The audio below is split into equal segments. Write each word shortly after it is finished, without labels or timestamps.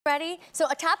Ready? So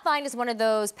a top find is one of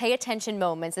those pay attention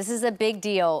moments. This is a big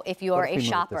deal if you are a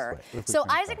shopper. So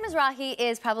Isaac Mizrahi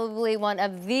is probably one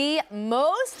of the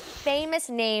most famous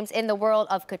names in the world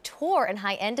of couture and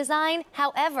high-end design.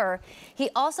 However, he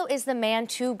also is the man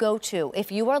to go to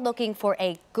if you are looking for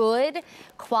a good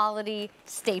quality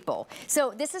staple. So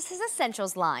this is his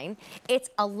essentials line. It's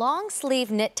a long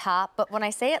sleeve knit top, but when I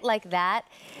say it like that,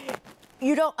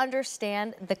 you don't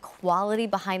understand the quality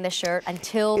behind the shirt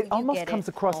until you get it. It almost comes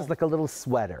across as like a little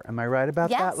sweater. Am I right about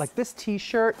that? Like this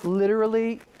t-shirt,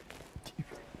 literally,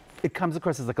 it comes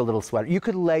across as like a little sweater. You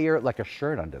could layer like a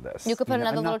shirt under this. You could put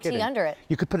another little tee under it.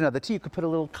 You could put another tee. You could put a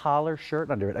little collar shirt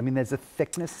under it. I mean, there's a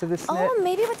thickness to this knit. Oh,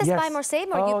 maybe with this Buy More, Save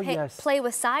More, you play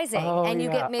with sizing and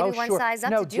you get maybe one size up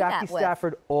to do that with. No, Jackie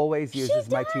Stafford always uses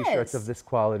my t-shirts of this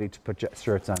quality to put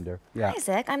shirts under. Yeah.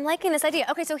 Isaac, I'm liking this idea.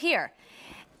 Okay, so here.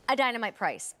 A dynamite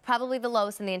price, probably the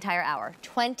lowest in the entire hour,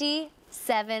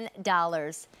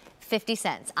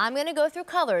 $27.50. I'm gonna go through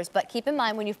colors, but keep in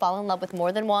mind when you fall in love with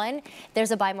more than one,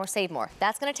 there's a Buy More, Save More.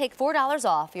 That's gonna take $4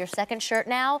 off. Your second shirt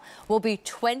now will be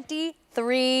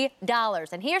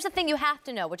 $23. And here's the thing you have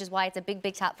to know, which is why it's a big,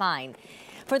 big top find.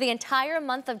 For the entire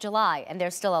month of July, and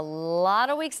there's still a lot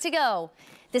of weeks to go,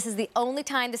 this is the only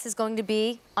time this is going to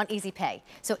be on Easy Pay.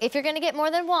 So if you're going to get more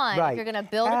than one, if you're going to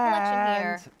build a collection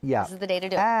here, this is the day to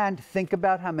do it. And think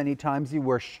about how many times you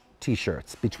wear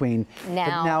t-shirts between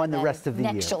now and the rest of the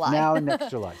year. July. Now and next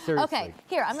July. Seriously. Okay,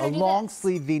 here, I'm going to do this. A long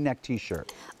sleeve V-neck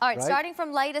t-shirt. All right, starting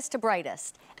from lightest to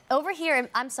brightest. Over here,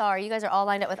 I'm sorry, you guys are all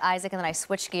lined up with Isaac, and then I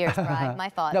switched gears, Brian. My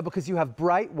fault. No, because you have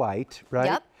bright white, right?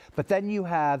 Yep. But then you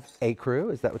have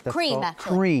ecru, is that what that's called? Cream,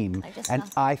 actually. Cream.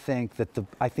 I think that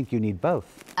I think you need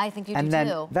both. I think you do and then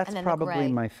too. That's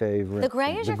probably my favorite. The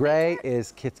gray is your favorite? The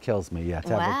gray kills me, yeah.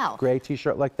 To have a gray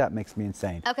t-shirt like that makes me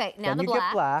insane. Okay, now then the you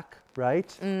get black, right?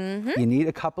 Mm-hmm. You need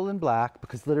a couple in black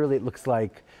because literally it looks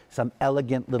like some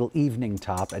elegant little evening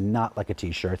top and not like a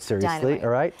t-shirt, seriously, all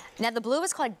right? Now the blue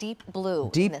is called deep blue.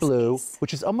 Deep blue,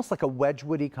 which is almost like a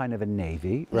Wedgwoody kind of a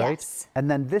navy, right? Yes.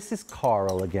 And then this is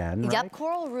coral again, right? Yep,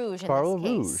 coral rouge in Coral this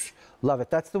case. Rouge. Love it.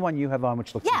 That's the one you have on,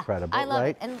 which looks incredible, I love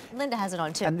right? it. And Linda has it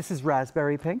on too. And this is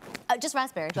raspberry pink? Just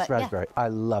raspberry, Just raspberry. I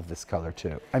love this color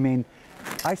too. I mean,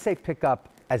 I say pick up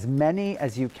as many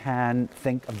as you can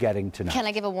think of getting tonight. Can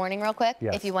I give a warning real quick?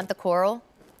 Yes. If you want the coral,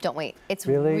 don't wait. It's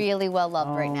really well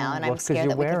loved right now, and I'm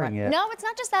scared that we can run. No, it's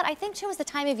not just that. I think too is the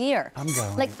time of year. I'm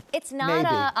going. Like it's not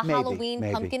a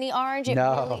Halloween pumpkin-y orange. It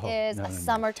really is a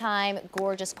summertime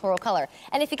gorgeous coral color.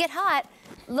 And if you get hot,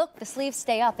 look, the sleeves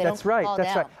stay up. They don't fall down.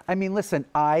 That's right. I mean, listen,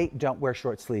 I don't wear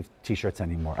short sleeve t-shirts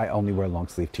anymore. I only wear long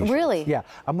sleeve t-shirts. Really? Yeah.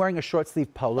 I'm wearing a short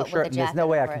sleeve polo shirt, and there's no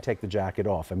way I can take the jacket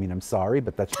off. I mean, I'm sorry,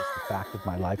 but that's just the fact of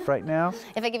my life right now.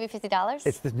 If I give you $50?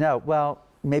 It's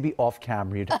maybe off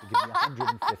camera, you'd have to give me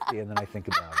 150 and then I think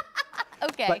about it.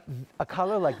 Okay. But a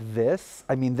color like this,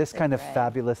 I mean, this kind of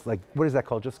fabulous, like, what is that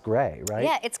called? Just gray, right?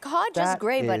 Yeah, it's called just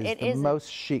gray, but it is the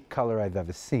most chic color I've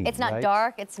ever seen. It's not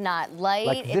dark, it's not light.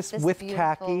 Like this with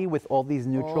khaki, with all these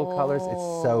neutral colors,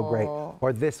 it's so great.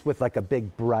 Or this with like a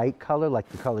big bright color, like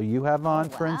the color you have on,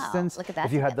 for instance. Look at that.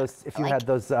 If you had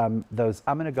those, I'm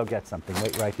gonna go get something.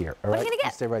 Wait right here. All right? What are you gonna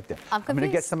get? Stay right there. I'm gonna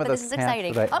get some of those. This is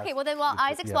exciting. Okay, well then, while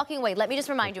Isaac's walking away, let me just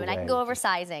remind you, and I can go over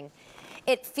sizing.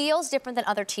 It feels different than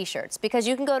other t-shirts because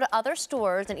you can go to other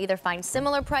stores and either find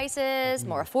similar prices,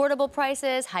 more affordable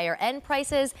prices, higher end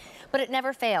prices, but it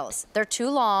never fails. They're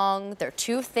too long, they're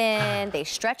too thin, they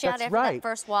stretch out after that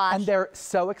first wash. And they're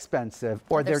so expensive,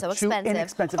 or they're too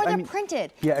inexpensive. Or they're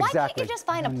printed. Yeah, exactly. Why can't you just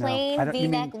find a plain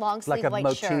V-neck long sleeve white shirt? Like a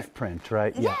motif print,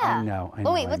 right? Yeah. I know.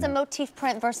 Oh wait, what's a motif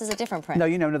print versus a different print? No,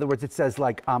 you know, in other words, it says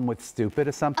like I'm with stupid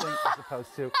or something as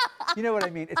opposed to, you know what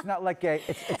I mean? It's not like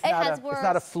it's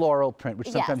not a floral print, which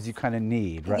sometimes you kind of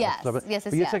need, right? Yes, but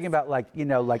you're talking about like, you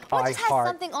know, like I heart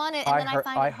something on it, and then I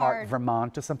find I it heart hard.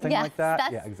 Vermont or something like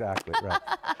that. Yeah, exactly. Right.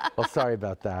 Well, sorry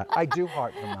about that. I do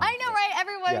heart Vermont. I know, right?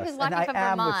 Everyone who's watching from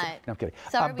Vermont. No, I'm kidding.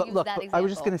 Sorry, but look, I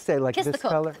was just going to say, like this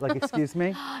color, like, excuse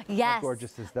me. Yes. How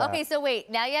gorgeous is that? Okay, so wait.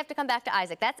 Now you have to come back to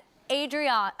Isaac. That's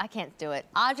Adrian. I can't do it.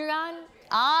 Adrian.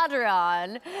 I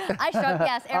struggle.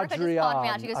 Yes, Erica just called me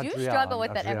out. She goes, you struggle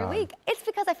with that every week. It's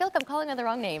because I feel like I'm calling her the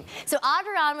wrong name. So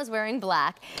Adrian was wearing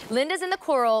black. Linda's in the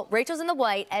coral. Rachel's in the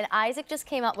white. And Isaac just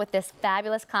came up with this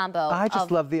fabulous combo. I just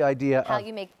love the idea of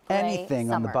you make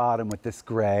anything on the bottom with this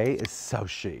gray is so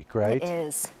chic, right? It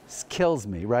is. This kills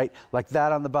me, right? Like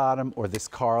that on the bottom or this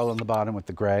coral on the bottom with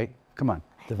the gray. Come on.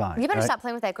 Divine, you better stop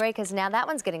playing with that gray because now that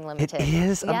one's getting limited. It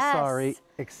is. I'm sorry.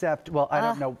 Except, well, I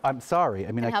don't know. I'm sorry.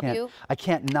 I mean, I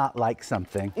can't not like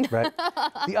something, right?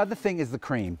 The other thing is the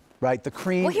cream. right? The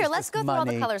cream. Well, here, is let's just go through all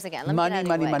the money. colors again. Let me Money, get out of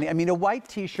money, your way. money. I mean, a white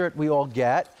T-shirt we all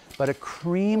get, but a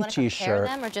cream T-shirt. Compare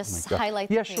them or just highlight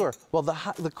the cream? Yeah, sure. Well,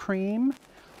 the cream,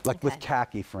 like with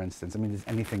khaki, for instance. I mean, there's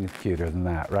anything cuter than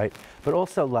that, right? But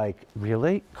also, like,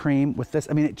 really, cream with this.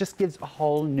 I mean, it just gives a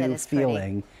whole new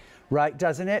feeling. Right,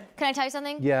 doesn't it? Can I tell you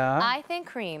something? Yeah. I think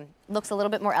cream looks a little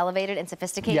bit more elevated and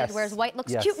sophisticated, whereas white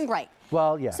looks cute and bright.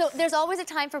 Well, yes. So there's always a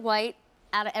time for white.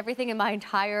 Out of everything in my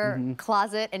entire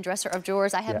closet and dresser of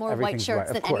drawers, I have more white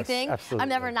shirts than anything. Absolutely. I'm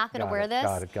never not going to wear this.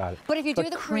 Got it. But if you do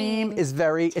the cream, is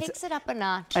very takes it up a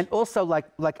notch. And also, like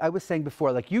I was saying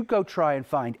before, like you go try and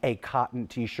find a cotton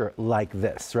T-shirt like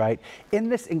this, right? In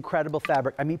this incredible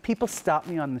fabric. I mean, people stop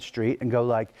me on the street and go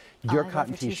like, "Your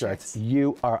cotton T-shirts,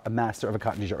 you are a master of a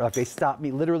cotton T-shirt." Like they stop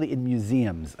me literally in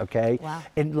museums, okay? Wow.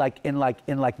 In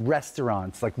like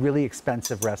restaurants, like really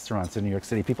expensive restaurants in New York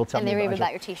City. People tell me and they read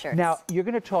about your T-shirts. Now you're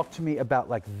going to talk to me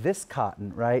about like this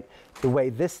cotton, right? The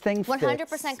way this thing fits.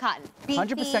 100% cotton.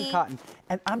 100% cotton.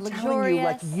 And I'm telling you,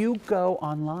 like you go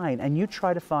online and you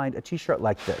try to find a T-shirt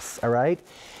like this, all right?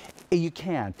 You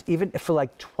can't. Even for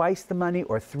like twice the money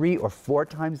or 3 or 4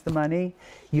 times the money,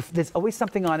 there's always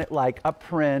something on it like a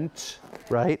print,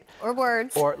 right? Or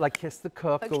words. Or like kiss the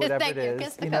cook or whatever it is.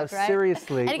 Kiss the cook, right?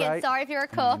 Seriously, And again, right? sorry if you're a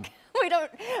cook.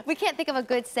 We can't think of a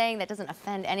good saying that doesn't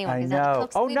offend anyone. I know.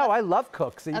 Oh no, I love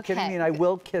cooks. Are you kidding me? And I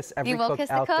will kiss every cook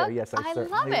out there. Yes, I certainly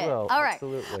love it. will. All right.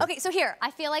 Absolutely. Okay, so here,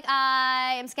 I feel like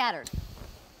I am scattered.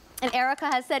 And Erica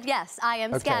has said, yes, I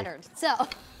am scattered. So,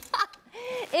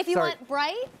 if you want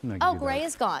bright, gray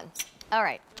is gone. All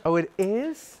right. Oh, it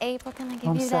is? April, can I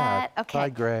give you that? Okay. Bye,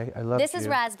 Gray. I love you. This is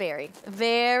raspberry.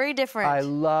 Very different. I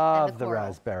love the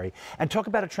raspberry. And talk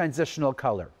about a transitional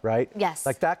color, right? Yes.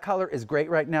 Like that color is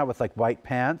great right now with like white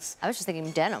pants. I was just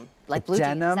thinking denim, like blue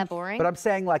jeans. Is that boring? But I'm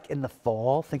saying like in the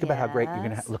fall, think about how great you're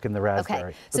going to look in the raspberry.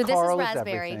 Okay, so this is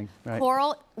raspberry. Right?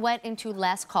 Coral went into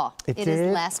last call. It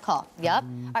is last call. Yep.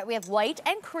 All right, we have white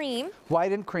and cream.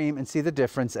 White and cream, and see the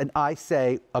difference. And I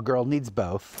say a girl needs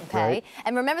both. Okay. Right?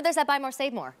 And remember, there's that buy more,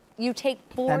 save more. You take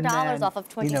 $4 off of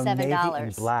 $27. You know, navy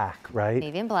and black, right?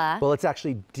 Navy and black. Well, it's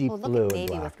actually deep blue and navy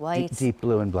black. with white. Deep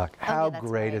blue and black. How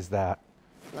great is that?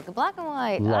 Look at black and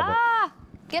white. Love it.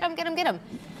 Get them, get them, get them.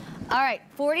 All right,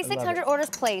 4,600 orders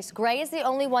placed. Gray is the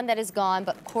only one that is gone,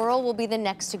 but coral will be the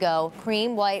next to go.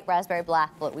 Cream, white, raspberry,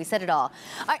 black, blue. We said it all.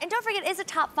 All right, and don't forget, it is a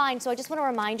top find, so I just want to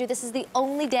remind you, this is the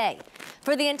only day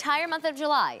for the entire month of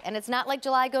July, and it's not like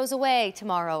July goes away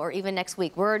tomorrow or even next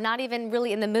week. We're not even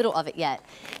really in the middle of it yet.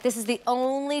 This is the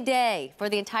only day for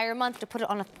the entire month to put it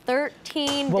on a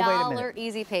 $13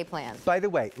 easy pay plan. By the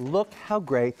way, look how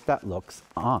great that looks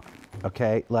on.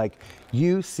 Okay, like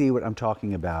you see what I'm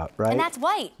talking about, right? And that's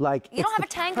white. Like you don't have a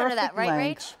tank under that,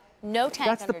 right, Rach? No tank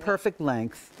That's underneath. the perfect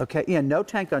length. Okay, yeah, no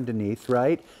tank underneath,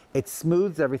 right? It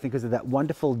smooths everything because of that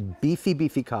wonderful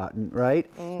beefy cotton, right?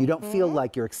 You don't feel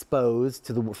like you're exposed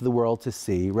to for the world to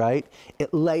see, right?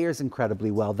 It layers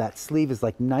incredibly well. That sleeve is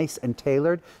like nice and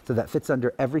tailored, so that fits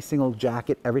under every single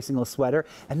jacket, every single sweater.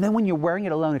 And then when you're wearing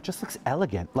it alone, it just looks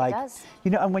elegant. Like, it does.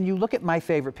 You know, and when you look at my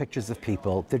favorite pictures of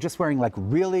people, they're just wearing like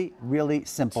really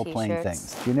simple, plain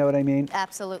things. You know what I mean?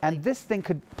 Absolutely. And this thing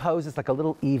could pose as like a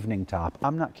little evening top.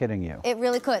 I'm not kidding you. It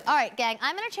really could. All right, gang,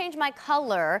 I'm going to change my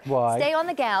color. Why? Stay on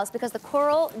the gals because the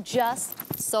coral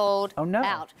just sold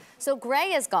out. So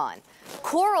gray is gone.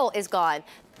 Coral is gone.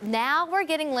 Now we're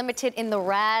getting limited in the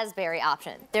raspberry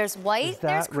option. There's white,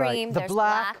 there's cream, there's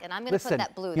black, and I'm going to put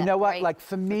that blue. You know what? Like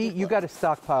for me, you got to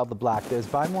stockpile the black. There's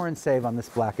buy more and save on this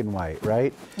black and white,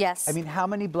 right? Yes. I mean, how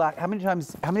many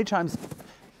times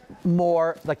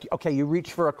more, like, okay, you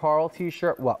reach for a Coral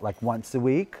t-shirt, what, like once a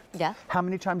week? Yeah. How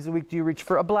many times a week do you reach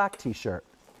for a black t-shirt?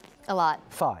 A lot.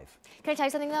 5. Can I tell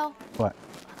you something, though? What?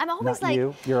 I'm always Not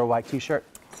like... You're a white t-shirt?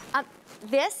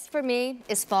 This, for me,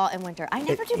 is fall and winter. I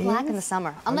never do black in the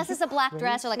summer. Unless it's a black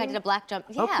dress or like I did a black jump.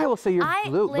 Yeah. Okay, well, so you're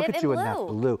blue. Look at you in in that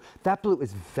blue. That blue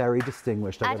is very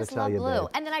distinguished, I gotta tell you. I just love blue.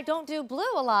 And then I don't do blue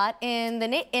a lot in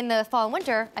the fall and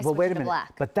winter. I switch to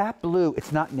black. But that blue,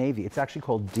 it's not navy. It's actually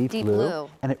called deep blue.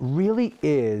 And it really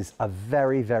is a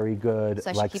very good, so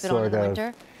I should like keep it on in the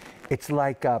winter? It's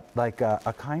like a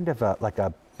kind of a,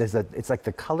 it's like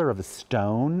the color of a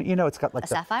stone, you know. It's got like a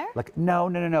sapphire. Like no,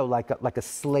 like a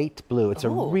slate blue. It's a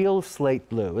real slate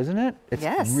blue, isn't it?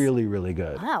 It's really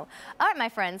good. Wow. All right, my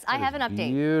friends, I have an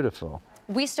update. Beautiful.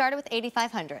 We started with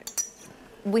 8,500.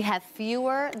 We have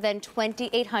fewer than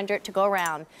 2,800 to go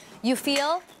around. You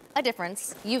feel a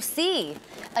difference. You see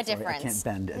a difference. I can't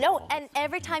bend it. No, and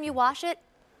every time you wash it,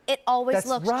 it always That's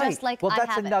looks right. just like well, I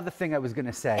that's have another thing I was going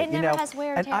to say. It never has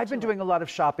wear and I've been to it. doing a lot of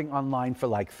shopping online for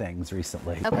like things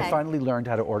recently. Okay. I finally learned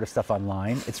how to order stuff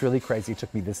online. It's really crazy. It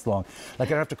took me this long. Like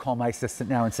I don't have to call my assistant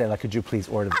now and say, like, could you please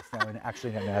order this now, and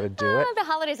actually know how to do it. The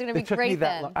holidays are going to be great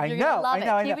then. I You're know, gonna love I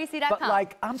know, I know. QVC.com. But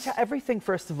like, everything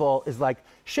first of all is like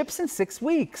ships in 6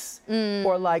 weeks,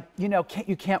 or like, you know,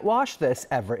 you can't wash this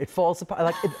ever. It falls apart.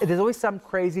 Like there's always some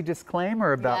crazy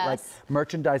disclaimer about like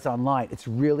merchandise online. It's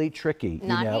really tricky.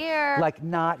 Not you know? here. Like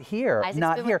not here. Isaac's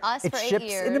not been here. with us It for 8 ships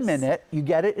in a years. minute. You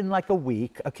get it in like a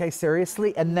week. Okay,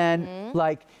 seriously, and then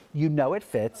like. You know it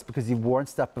fits because you've worn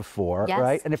stuff before,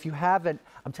 right? And if you haven't,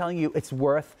 I'm telling you, it's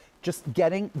worth just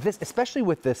getting this, especially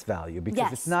with this value,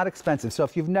 because it's not expensive. So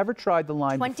if you've never tried the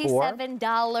line before,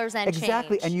 $27 and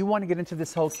exactly, change. and you want to get into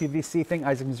this whole QVC thing,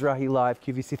 Isaac Mizrahi Live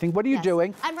QVC thing, what are you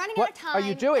doing? I'm running what out of time. are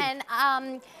you doing?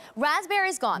 And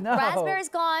raspberry's gone. No. Raspberry's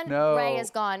gone. No. Gray is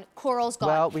gone. Coral's gone.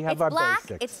 Well, we have it's our black,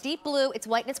 basics. it's deep blue, it's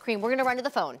white, and it's cream. We're going to run to the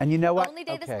phone. And you know what? Only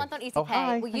day this Okay. month on Easy Oh, Pay.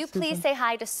 hi. Will Hi, you please Susan. say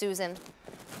hi to Susan?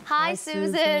 Hi,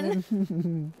 Susan.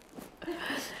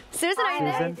 Susan, are you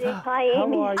there? Susan. Hi,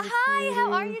 Amy. How are you? Hi,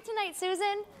 how are you tonight,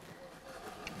 Susan?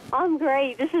 I'm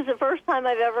great. This is the first time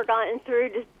I've ever gotten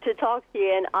through to talk to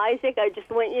you. And Isaac, I just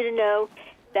want you to know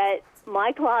that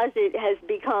my closet has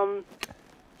become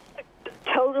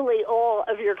totally all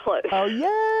of your clothes. Oh,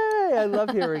 yay! I love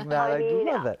hearing that. I mean,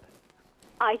 love it.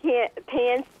 I can't,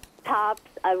 pants, tops,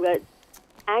 I've got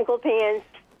ankle pants.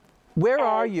 Where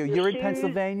are you? your You're in shoes,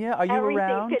 Pennsylvania? Are you everything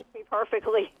around? fits me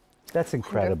perfectly. That's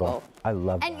incredible. Wonderful. I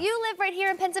love that. And you live right here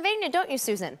in Pennsylvania, don't you,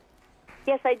 Susan?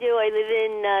 Yes, I do. I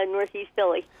live in Northeast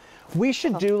Philly. We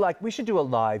should do a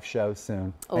live show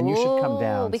soon, and you should come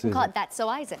down. We can Susan. call it That's So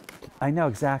Isaac. I know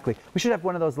exactly. We should have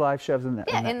one of those live shows in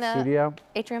the, in the studio.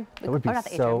 Atrium. That would be Or not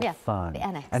the so atrium. Yeah, fun. the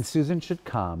annex. And Susan should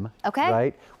come. Okay.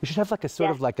 Right? We should have like a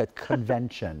sort of like a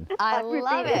convention. I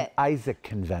love it. Isaac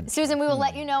convention. Susan, we will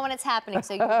let you know when it's happening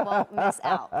so you won't miss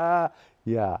out.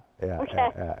 Yeah. Okay. Okay.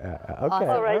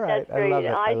 All right, that's I great. love it.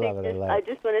 And I Isaac, love it. I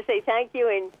just want to say thank you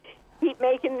and keep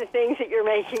making the things that you're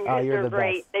making because you're they're the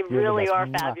great. best. They You're the really best. are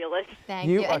Mwah. fabulous. Thank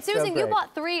You you. are And so Susan, you great.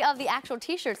 bought 3 of the actual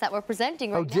T-shirts that we're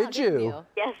presenting right now. did you? didn't you?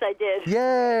 Yes, I did. Yay!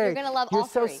 You're gonna love You're all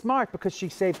so 3. smart because she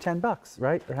saved $10,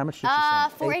 right? Or how much did she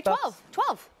save? For $8?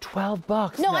 12.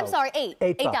 $12. No, I'm sorry, $8.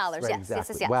 $8. $8, Right, yes,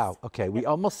 exactly. yes. Wow. Okay, we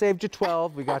almost saved you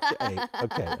 12. We got you 8.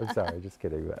 Okay, I'm sorry. Just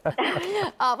kidding.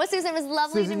 Well, Susan, it was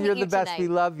lovely Susan, to meet you're you the best. tonight. We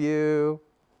love you.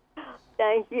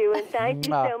 Thank you, and thank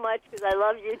you so much because I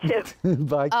love you too.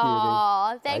 Bye, cutie.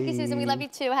 Aw, thank you, Susan. We Bye. love you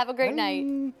too. Have a great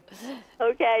night.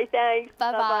 Okay, thanks.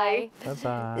 Bye-bye.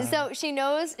 Bye-bye. So she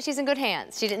knows she's in good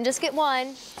hands. She didn't just get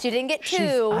 1. She didn't get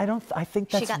 2. I think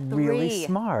that's got really 3.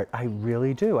 smart. I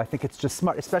really do. I think it's just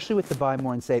smart, especially with the buy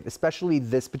more and save, especially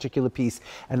this particular piece.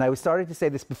 And I was starting to say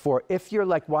this before. If you're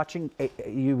like watching at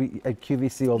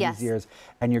QVC all these years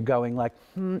and you're going like,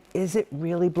 is it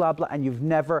really blah, blah? And you've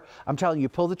never, I'm telling you,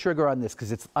 pull the trigger on this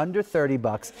because it's under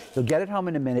 $30. You'll get it home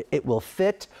in a minute. It will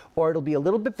fit, or it'll be a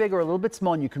little bit big or a little bit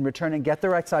small, and you can return and get the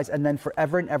right size. And then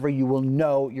forever and ever, you will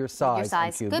know your size, on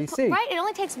QVC. Right? It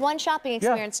only takes 1 shopping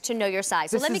experience to know your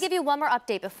size. So This let me is give you one more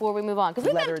update before we move on, because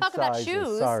we've got to talk about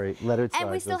shoes. Sorry, lettered sizes.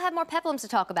 And we still have more peplums to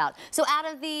talk about. So out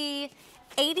of the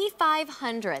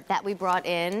 8,500 that we brought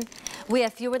in, we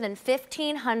have fewer than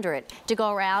 1,500 to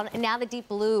go around. And now the deep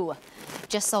blue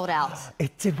just sold out.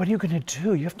 It did. What are you going to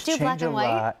do? You have to Do change black a and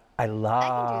white? lot. I I can do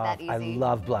that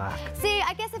love easy. black. See,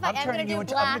 I guess if I am going to do I'm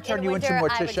black turn in you winter, into I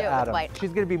would do Morticia it with Adams. white.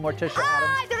 She's going to be Morticia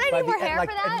Ah, Adams. don't I by need more the end, hair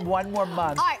like, for that? in 1 more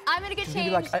month. All right, I'm going to get She's gonna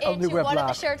be changed like, I only into wear one black.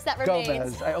 of the shirts that remains.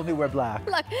 Gomez, I only wear black.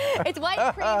 Look, it's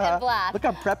white, cream, and black. Look,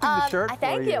 I'm prepping the shirt for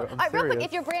Thank you. you. I'm All right, real quick, serious.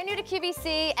 if you're brand new to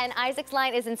QVC and Isaac's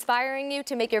line is inspiring you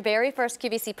to make your very first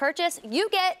QVC purchase, you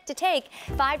get to take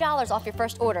 $5 off your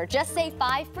first order. Just say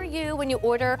 5 for you when you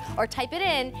order or type it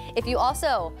in if you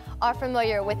also are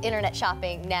familiar with internet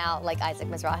shopping now like Isaac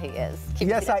Mizrahi is.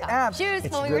 Yes, I am. Shoes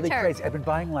it's when we really return. crazy. I've been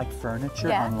buying like furniture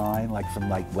online, like from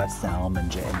like West Elm and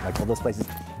Jane, like all those places.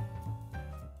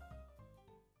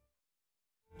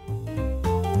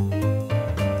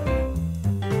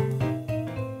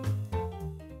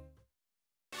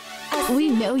 We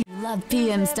know you love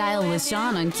PM Style with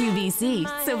Sean on QVC,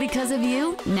 so because of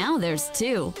you, now there's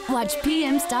 2. Watch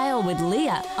PM Style with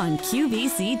Leah on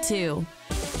QVC2.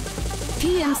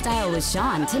 PM Style with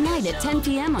Sean tonight at 10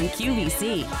 p.m. on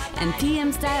QVC, and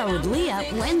PM Style with Leah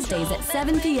Wednesdays at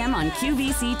 7 p.m. on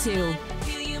QVC2.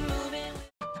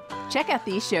 Check out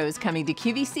these shows coming to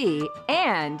QVC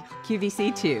and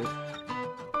QVC2.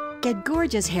 Get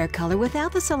gorgeous hair color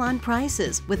without the salon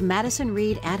prices with Madison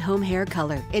Reed At Home Hair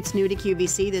Color. It's new to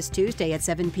QVC this Tuesday at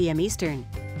 7 p.m. Eastern.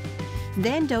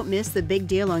 Then don't miss the big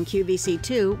deal on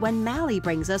QVC2 when Mally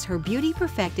brings us her beauty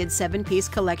perfected 7-piece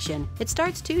collection. It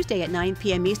starts Tuesday at 9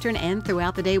 p.m. Eastern and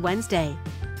throughout the day Wednesday.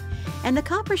 And the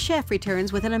Copper Chef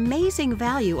returns with an amazing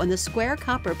value on the square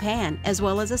copper pan, as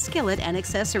well as a skillet and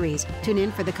accessories. Tune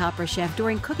in for the Copper Chef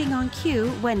during Cooking on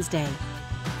Q Wednesday.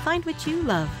 Find what you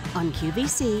love on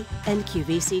QVC and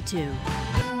QVC2.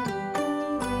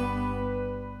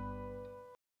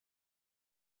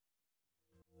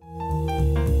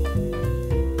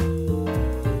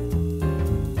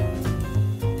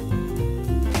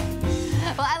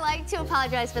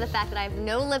 Apologize for the fact that I have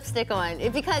no lipstick on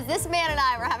because this man and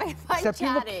I were having a fun Except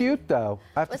chatting. you look cute, though.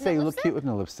 I have to say, you look cute with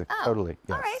no lipstick. Oh, totally.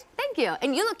 Yes. All right. Thank you.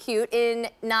 And you look cute in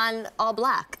non-all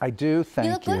black. I do. Thank you.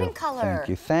 You look good in color. Thank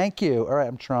you. Thank you. All right.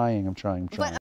 I'm trying.